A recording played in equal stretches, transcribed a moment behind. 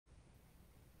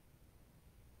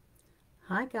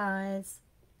Hi guys,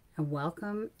 and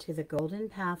welcome to the Golden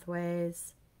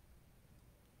Pathways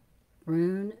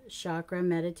Rune Chakra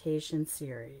Meditation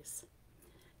Series.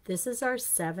 This is our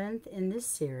 7th in this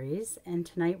series, and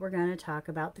tonight we're going to talk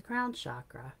about the crown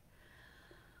chakra.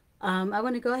 I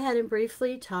want to go ahead and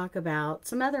briefly talk about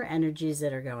some other energies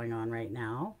that are going on right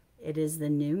now. It is the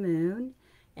new moon,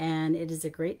 and it is a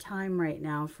great time right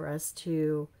now for us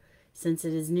to, since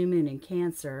it is new moon in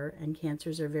Cancer, and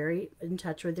Cancers are very in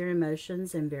touch with their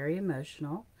emotions and very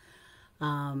emotional,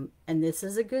 and this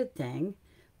is a good thing.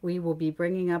 We will be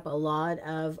bringing up a lot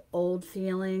of old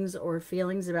feelings or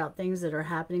feelings about things that are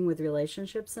happening with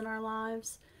relationships in our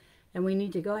lives. And we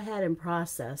need to go ahead and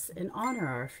process and honor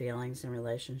our feelings and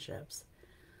relationships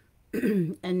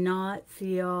and not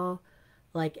feel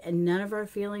like none of our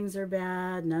feelings are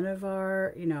bad. None of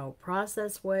our,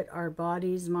 process what our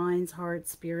bodies, minds,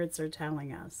 hearts, spirits are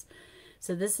telling us.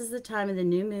 So this is the time of the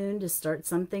new moon to start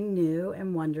something new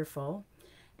and wonderful.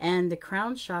 And the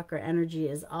crown chakra energy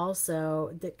is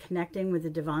also connecting with the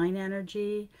divine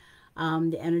energy,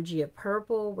 the energy of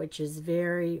purple, which is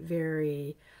very,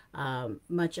 very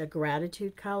much a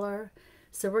gratitude color.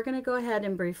 So we're going to go ahead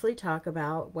and briefly talk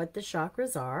about what the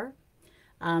chakras are.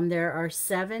 There are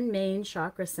 7 main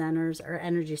chakra centers or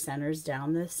energy centers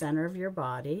down the center of your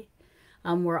body.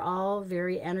 We're all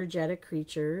very energetic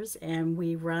creatures, and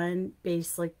we run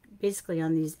basically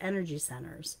on these energy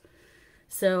centers.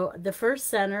 So the first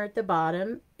center at the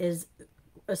bottom is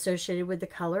associated with the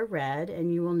color red,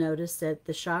 and you will notice that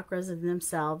the chakras in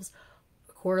themselves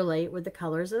correlate with the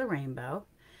colors of the rainbow.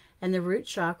 And the root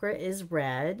chakra is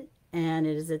red, and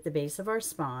it is at the base of our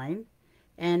spine,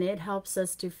 and it helps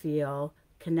us to feel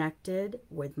connected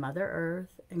with Mother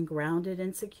Earth and grounded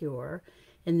and secure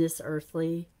in this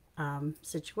earthly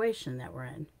situation that we're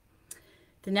in.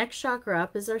 The next chakra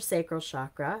up is our sacral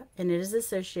chakra, and it is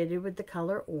associated with the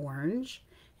color orange,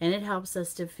 and it helps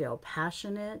us to feel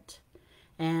passionate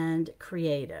and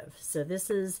creative. So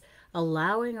this is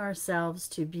allowing ourselves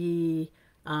to be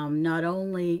not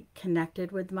only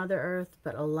connected with Mother Earth,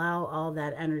 but allow all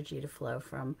that energy to flow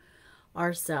from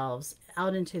ourselves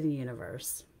out into the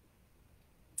universe.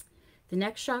 The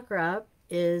next chakra up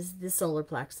is the solar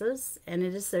plexus, and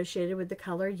it is associated with the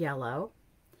color yellow.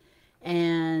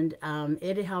 And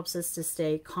it helps us to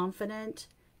stay confident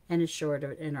and assured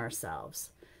in ourselves.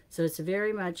 So it's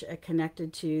very much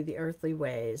connected to the earthly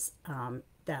ways,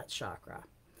 that chakra.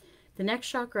 The next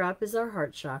chakra up is our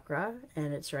heart chakra,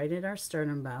 and it's right in our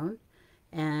sternum bone.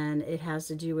 And it has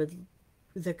to do with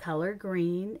the color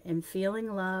green and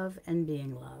feeling love and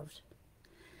being loved.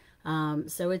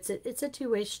 So it's a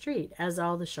two-way street, as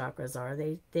all the chakras are.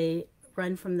 They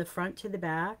run from the front to the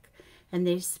back, and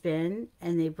they spin,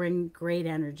 and they bring great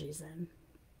energies in.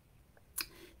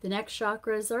 The next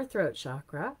chakra is our throat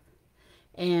chakra,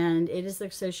 and it is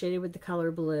associated with the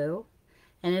color blue,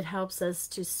 and it helps us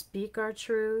to speak our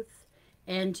truth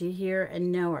and to hear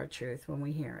and know our truth when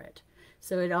we hear it.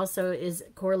 So it also is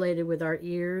correlated with our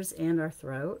ears and our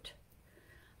throat.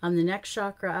 The next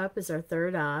chakra up is our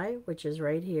third eye, which is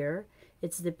right here.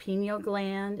 It's the pineal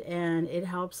gland, and it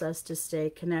helps us to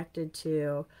stay connected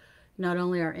to not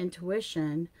only our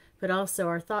intuition, but also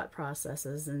our thought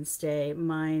processes, and stay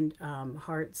mind,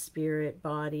 heart, spirit,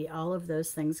 body, all of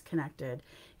those things connected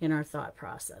in our thought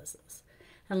processes.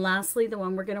 And lastly, the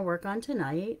one we're going to work on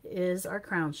tonight is our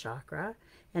crown chakra,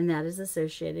 and that is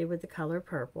associated with the color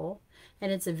purple.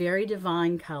 And it's a very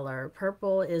divine color.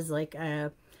 Purple is like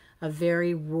a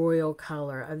very royal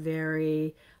color, a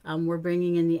very, we're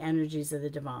bringing in the energies of the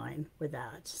divine with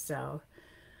that. So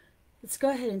let's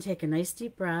go ahead and take a nice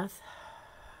deep breath.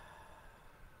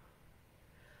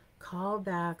 Call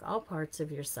back all parts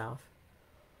of yourself.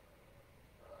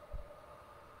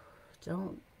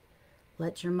 Don't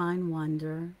let your mind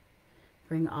wander.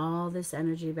 Bring all this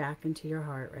energy back into your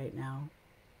heart right now.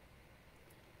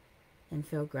 And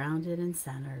feel grounded and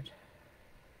centered.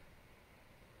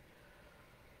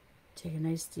 Take a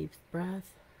nice deep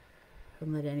breath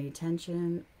and let any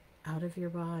tension out of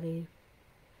your body.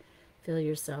 Feel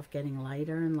yourself getting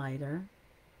lighter and lighter.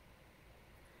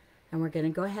 And we're going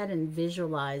to go ahead and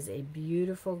visualize a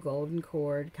beautiful golden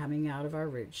cord coming out of our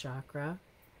root chakra.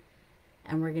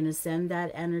 And we're going to send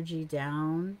that energy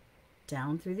down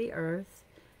through the earth,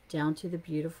 down to the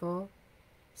beautiful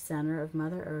center of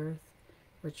Mother Earth,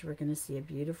 which we're going to see a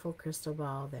beautiful crystal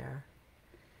ball there.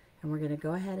 And we're going to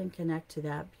go ahead and connect to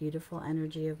that beautiful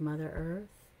energy of Mother Earth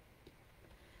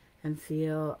and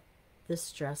feel the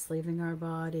stress leaving our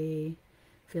body,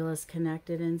 feel us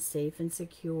connected and safe and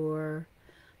secure.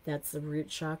 That's the root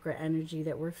chakra energy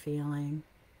that we're feeling.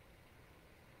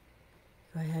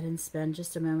 Go ahead and spend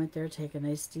just a moment there. Take a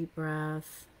nice deep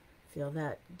breath. Feel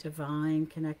that divine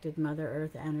connected Mother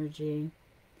Earth energy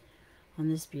on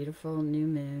this beautiful new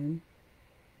moon.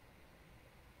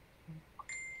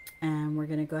 And we're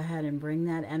going to go ahead and bring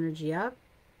that energy up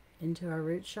into our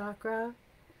root chakra.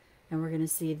 And we're going to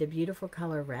see the beautiful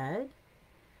color red.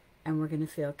 And we're going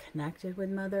to feel connected with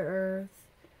Mother Earth.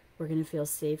 We're going to feel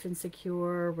safe and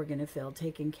secure. We're going to feel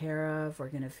taken care of. We're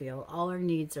going to feel all our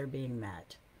needs are being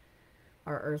met.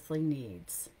 Our earthly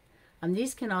needs.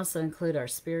 These can also include our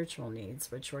spiritual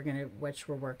needs, which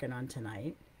we're working on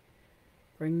tonight.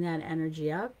 Bring that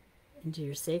energy up into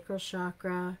your sacral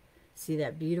chakra. See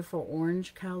that beautiful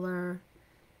orange color.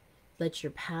 Let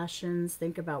your passions,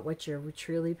 think about what you're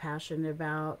truly passionate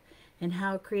about and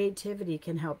how creativity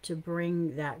can help to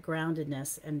bring that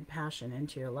groundedness and passion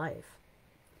into your life.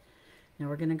 Now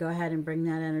we're going to go ahead and bring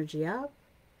that energy up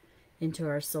into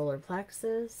our solar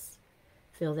plexus.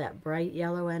 Feel that bright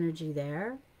yellow energy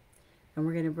there. And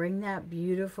we're going to bring that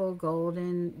beautiful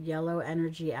golden yellow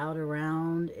energy out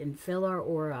around and fill our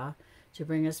aura to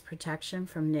bring us protection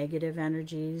from negative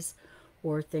energies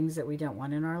or things that we don't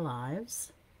want in our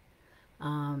lives.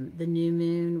 The new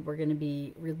moon, we're going to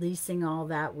be releasing all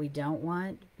that we don't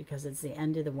want because it's the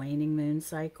end of the waning moon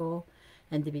cycle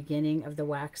and the beginning of the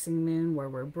waxing moon where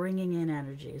we're bringing in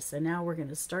energy. So now we're going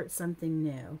to start something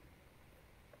new.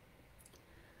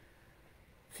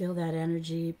 Feel that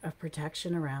energy of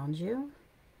protection around you.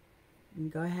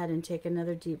 And go ahead and take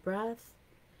another deep breath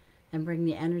and bring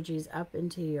the energies up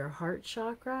into your heart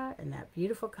chakra and that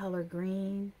beautiful color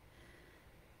green.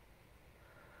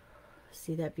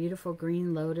 See that beautiful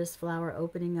green lotus flower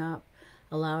opening up,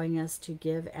 allowing us to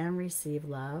give and receive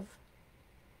love.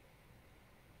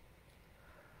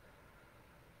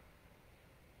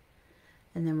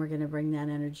 And then we're going to bring that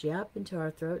energy up into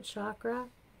our throat chakra.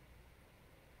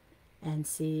 And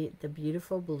see the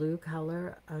beautiful blue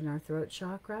color on our throat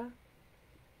chakra.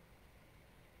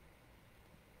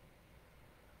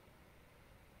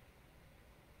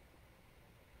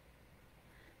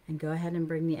 And go ahead and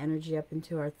bring the energy up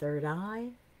into our third eye.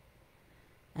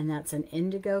 And that's an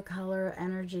indigo color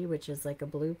energy, which is like a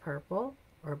blue purple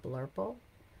or blurple.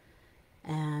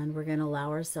 And we're going to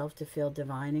allow ourselves to feel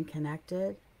divine and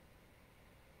connected.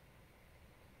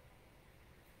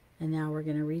 And now we're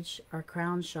going to reach our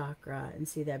crown chakra and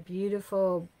see that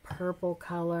beautiful purple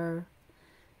color.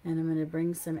 And I'm going to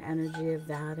bring some energy of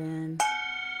that in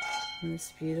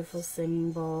this beautiful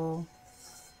singing bowl.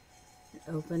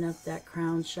 Open up that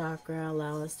crown chakra.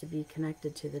 Allow us to be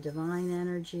connected to the divine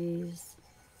energies.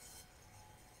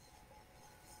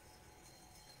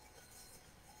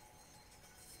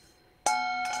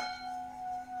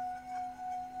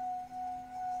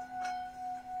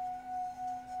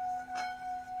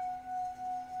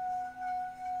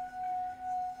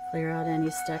 Clear out any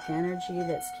stuck energy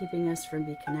that's keeping us from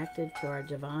being connected to our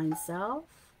divine self.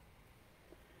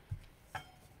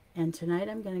 And tonight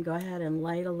I'm going to go ahead and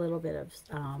light a little bit of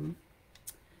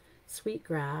sweet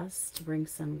grass to bring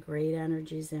some great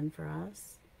energies in for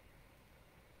us.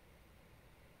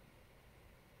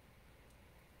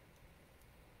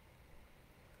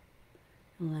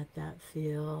 And let that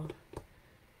fill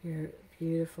your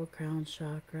beautiful crown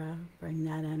chakra. Bring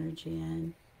that energy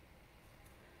in.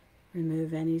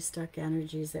 Remove any stuck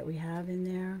energies that we have in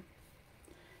there.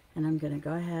 And I'm going to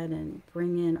go ahead and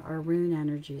bring in our rune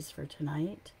energies for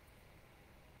tonight.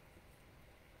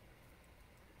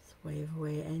 Let's wave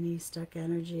away any stuck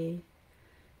energy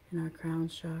in our crown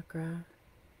chakra.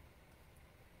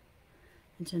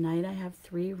 And tonight I have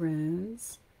 3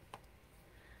 runes.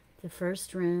 The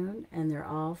first rune, and they're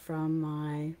all from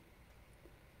my,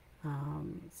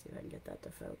 let's see if I can get that to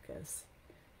focus,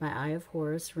 my Eye of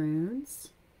Horus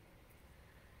runes.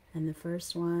 And the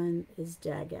first one is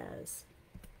Dagaz.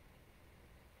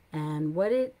 And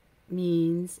what it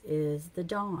means is the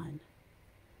dawn.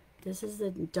 This is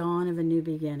the dawn of a new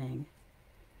beginning.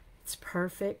 It's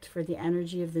perfect for the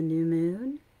energy of the new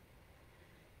moon.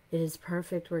 It is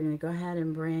perfect. We're going to go ahead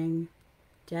and bring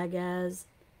Dagaz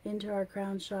into our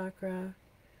crown chakra.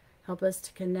 Help us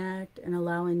to connect and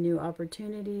allow in new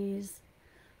opportunities,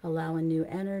 allow in new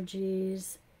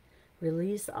energies.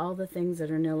 Release all the things that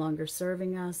are no longer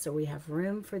serving us so we have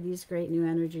room for these great new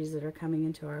energies that are coming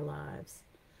into our lives.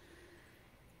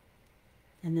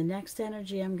 And the next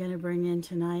energy I'm going to bring in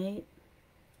tonight,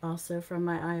 also from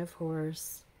my Eye of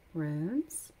Horus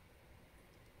runes,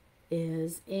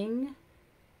 is Ing.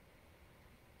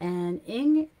 And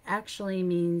Ing actually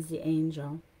means the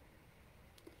angel.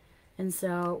 And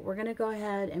so we're going to go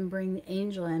ahead and bring the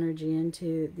angel energy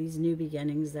into these new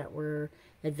beginnings that we're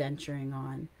adventuring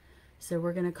on. So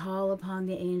we're going to call upon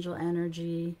the angel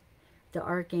energy, the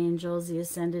archangels, the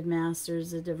ascended masters,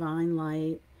 the divine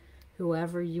light,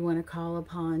 whoever you want to call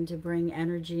upon to bring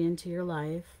energy into your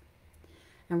life.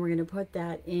 And we're going to put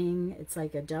that ing, it's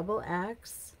like a double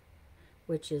X,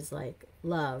 which is like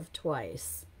love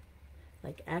twice.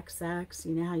 Like XX,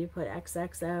 you know how you put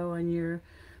XXO on your,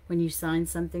 when you sign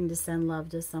something to send love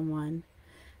to someone.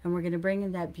 And we're going to bring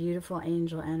in that beautiful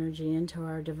angel energy into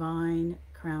our divine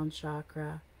crown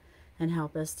chakra and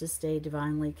help us to stay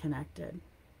divinely connected.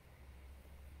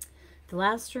 The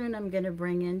last rune I'm going to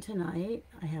bring in tonight,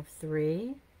 I have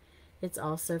 3. It's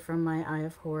also from my Eye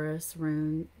of Horus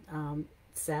rune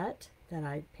set that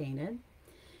I painted.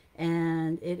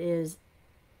 And it is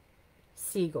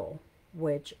Seagull,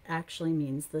 which actually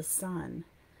means the sun.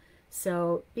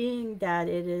 So being that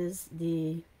it is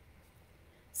the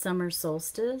summer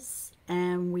solstice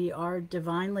and we are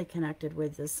divinely connected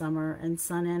with the summer and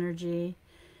sun energy,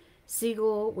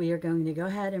 Seagull, we are going to go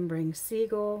ahead and bring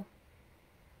Seagull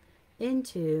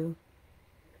into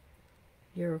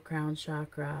your crown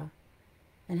chakra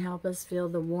and help us feel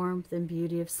the warmth and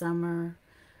beauty of summer,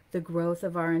 the growth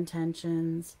of our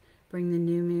intentions, bring the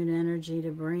new moon energy to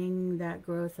bring that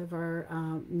growth of our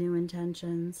new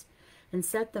intentions and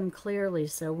set them clearly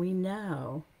so we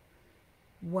know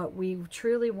what we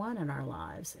truly want in our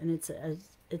lives. And it's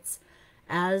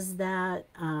as that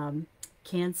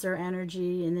Cancer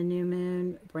energy in the new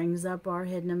moon brings up our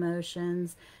hidden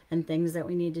emotions and things that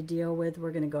we need to deal with.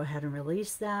 We're going to go ahead and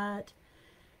release that,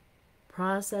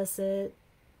 process it,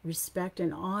 respect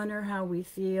and honor how we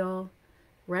feel,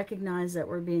 recognize that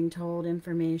we're being told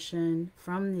information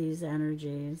from these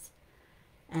energies,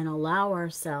 and allow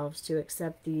ourselves to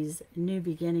accept these new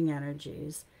beginning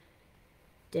energies.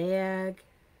 Dag,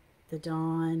 the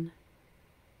dawn,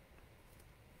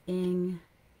 Ing,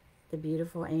 the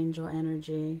beautiful angel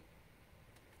energy,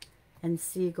 and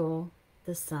Seagull,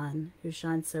 the sun, who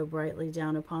shines so brightly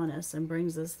down upon us and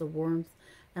brings us the warmth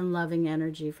and loving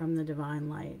energy from the divine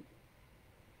light.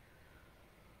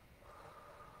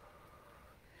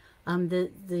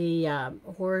 The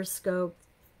horoscope,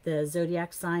 the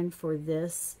zodiac sign for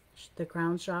this, the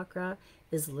crown chakra,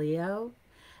 is Leo.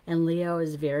 And Leo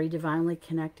is very divinely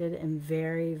connected and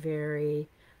very, very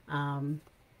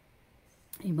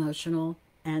emotional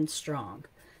and strong.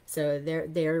 So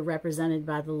they're represented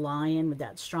by the lion with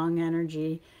that strong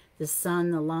energy, the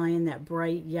sun, the lion, that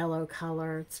bright yellow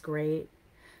color. It's great.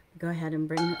 Go ahead and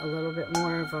bring a little bit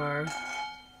more of our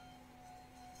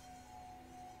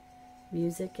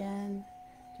music in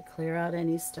to clear out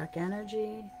any stuck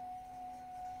energy.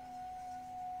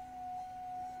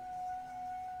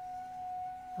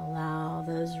 Allow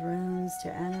those runes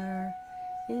to enter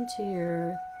into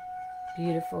your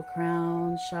beautiful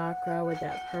crown chakra with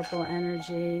that purple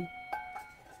energy.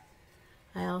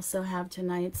 I also have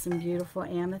tonight some beautiful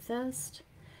amethyst.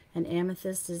 And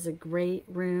amethyst is a great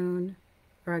rune,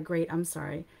 or a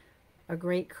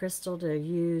great crystal to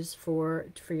use for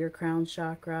your crown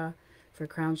chakra, for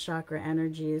crown chakra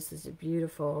energy. This is a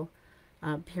beautiful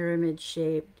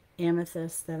pyramid-shaped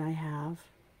amethyst that I have.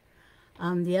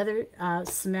 The other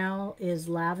smell is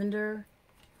lavender.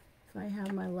 If I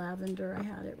have my lavender, I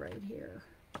had it right here.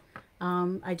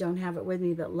 I don't have it with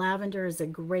me, but lavender is a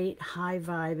great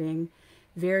high-vibing,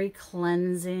 very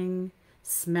cleansing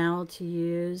smell to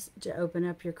use to open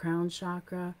up your crown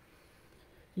chakra.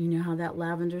 You know how that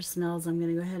lavender smells. I'm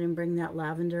going to go ahead and bring that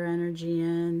lavender energy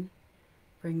in.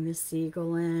 Bring the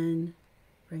seagull in.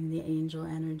 Bring the angel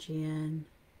energy in.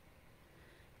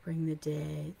 Bring the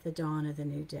day, the dawn of the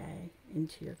new day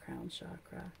into your crown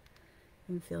chakra.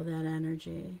 And feel that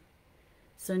energy.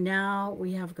 So now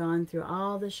we have gone through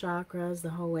all the chakras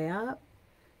the whole way up.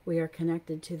 We are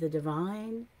connected to the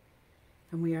divine.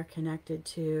 And we are connected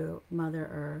to Mother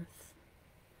Earth.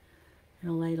 I'm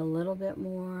going to light a little bit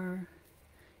more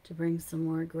to bring some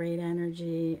more great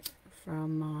energy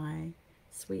from my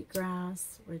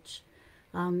sweetgrass, which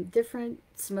different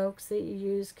smokes that you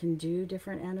use can do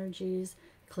different energies,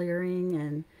 clearing,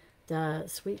 and the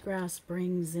sweetgrass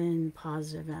brings in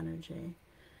positive energy.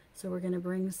 So we're going to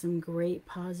bring some great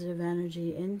positive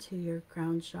energy into your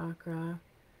crown chakra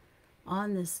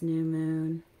on this new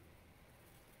moon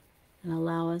and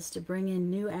allow us to bring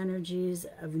in new energies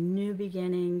of new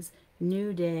beginnings,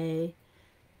 new day,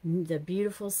 the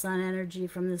beautiful sun energy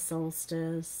from the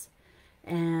solstice.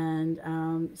 And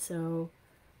so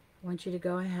I want you to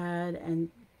go ahead and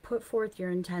put forth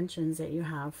your intentions that you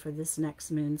have for this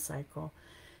next moon cycle.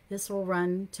 This will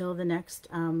run till the next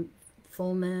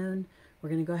full moon. We're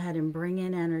going to go ahead and bring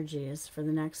in energies for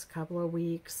the next couple of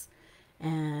weeks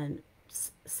and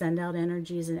send out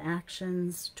energies and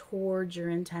actions towards your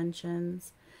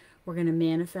intentions. We're going to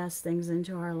manifest things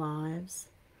into our lives.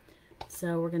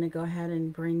 So we're going to go ahead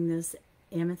and bring this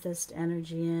amethyst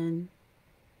energy in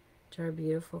to our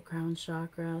beautiful crown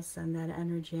chakra. Send that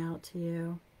energy out to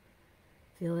you.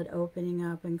 Feel it opening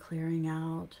up and clearing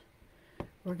out.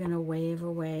 We're going to wave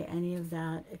away any of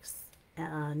that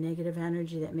negative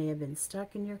energy that may have been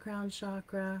stuck in your crown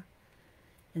chakra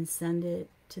and send it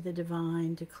to the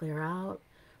divine to clear out.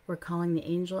 We're calling the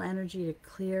angel energy to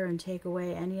clear and take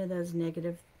away any of those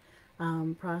negative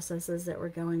processes that were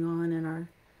going on in our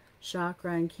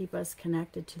chakra and keep us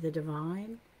connected to the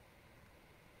divine.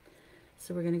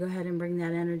 So we're going to go ahead and bring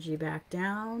that energy back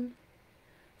down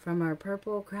from our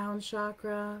purple crown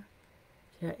chakra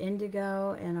to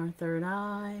indigo in our third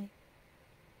eye,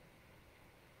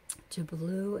 to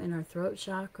blue in our throat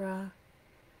chakra,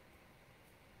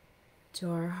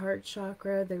 to our heart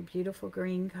chakra, the beautiful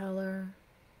green color,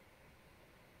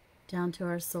 down to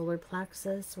our solar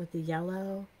plexus with the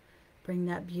yellow. Bring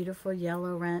that beautiful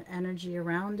yellow energy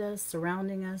around us,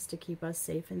 surrounding us to keep us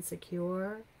safe and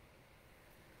secure.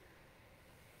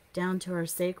 Down to our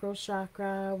sacral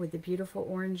chakra with the beautiful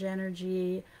orange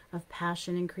energy of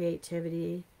passion and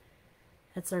creativity.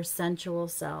 That's our sensual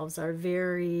selves, our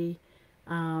very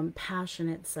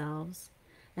passionate selves.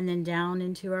 And then down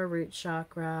into our root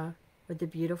chakra with the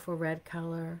beautiful red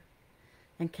color,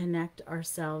 and connect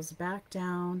ourselves back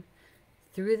down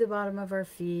through the bottom of our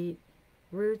feet,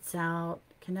 roots out,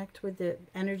 connect with the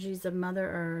energies of Mother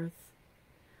Earth,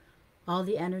 all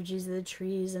the energies of the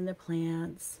trees and the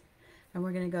plants. And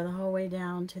we're going to go the whole way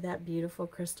down to that beautiful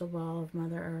crystal ball of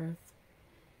Mother Earth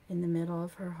in the middle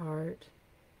of her heart,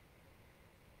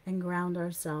 and ground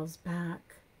ourselves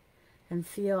back and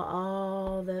feel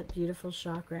all that beautiful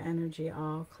chakra energy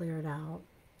all cleared out.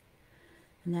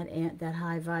 And that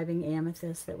high vibing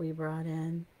amethyst that we brought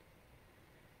in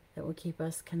that will keep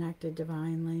us connected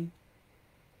divinely.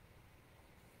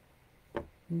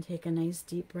 And take a nice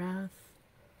deep breath.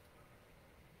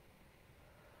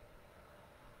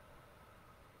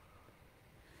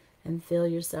 And feel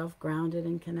yourself grounded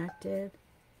and connected.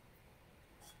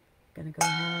 I'm going to go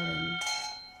ahead and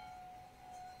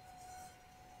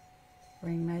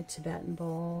bring my Tibetan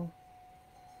bowl.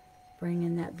 Bring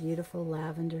in that beautiful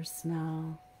lavender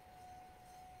smell.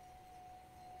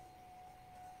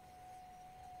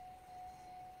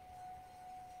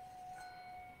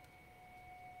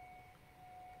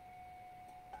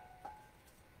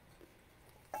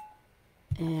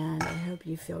 And I hope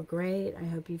you feel great. I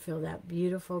hope you feel that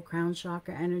beautiful crown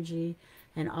chakra energy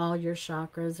and all your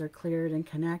chakras are cleared and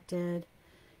connected.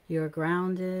 You are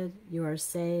grounded. You are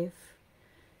safe.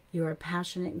 You are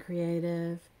passionate and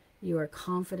creative. You are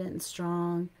confident and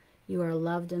strong. You are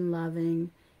loved and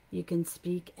loving. You can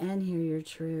speak and hear your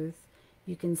truth.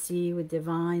 You can see with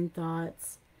divine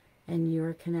thoughts, and you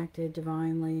are connected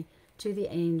divinely to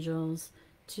the angels,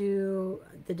 to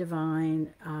the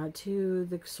divine, to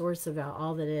the source of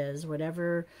all that is.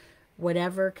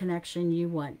 Whatever connection you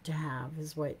want to have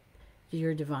is what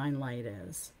your divine light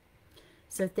is.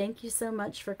 So thank you so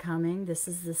much for coming. This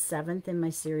is the 7th in my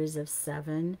series of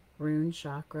 7 Rune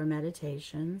Chakra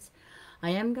meditations.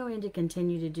 I am going to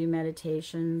continue to do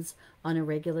meditations on a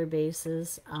regular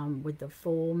basis with the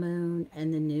full moon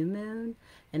and the new moon.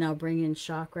 And I'll bring in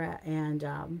chakra and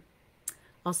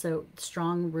also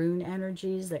strong rune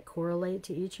energies that correlate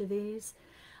to each of these.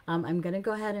 I'm going to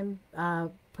go ahead and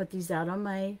put these out on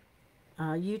my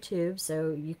YouTube,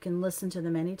 so you can listen to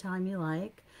them anytime you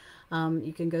like.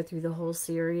 You can go through the whole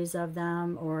series of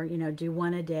them, or do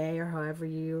one a day, or however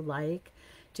you like,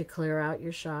 to clear out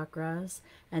your chakras.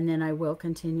 And then I will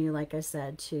continue, like I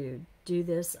said, to do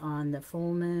this on the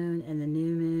full moon and the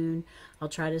new moon. I'll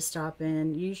try to stop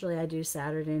in. Usually I do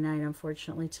Saturday night.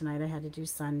 Unfortunately tonight I had to do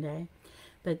Sunday.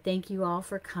 But thank you all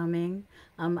for coming.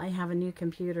 I have a new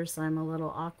computer, so I'm a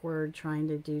little awkward trying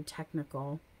to do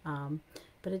technical,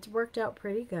 but it's worked out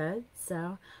pretty good.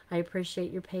 So I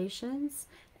appreciate your patience,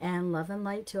 and love and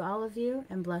light to all of you,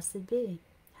 and blessed be.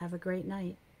 Have a great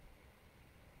night.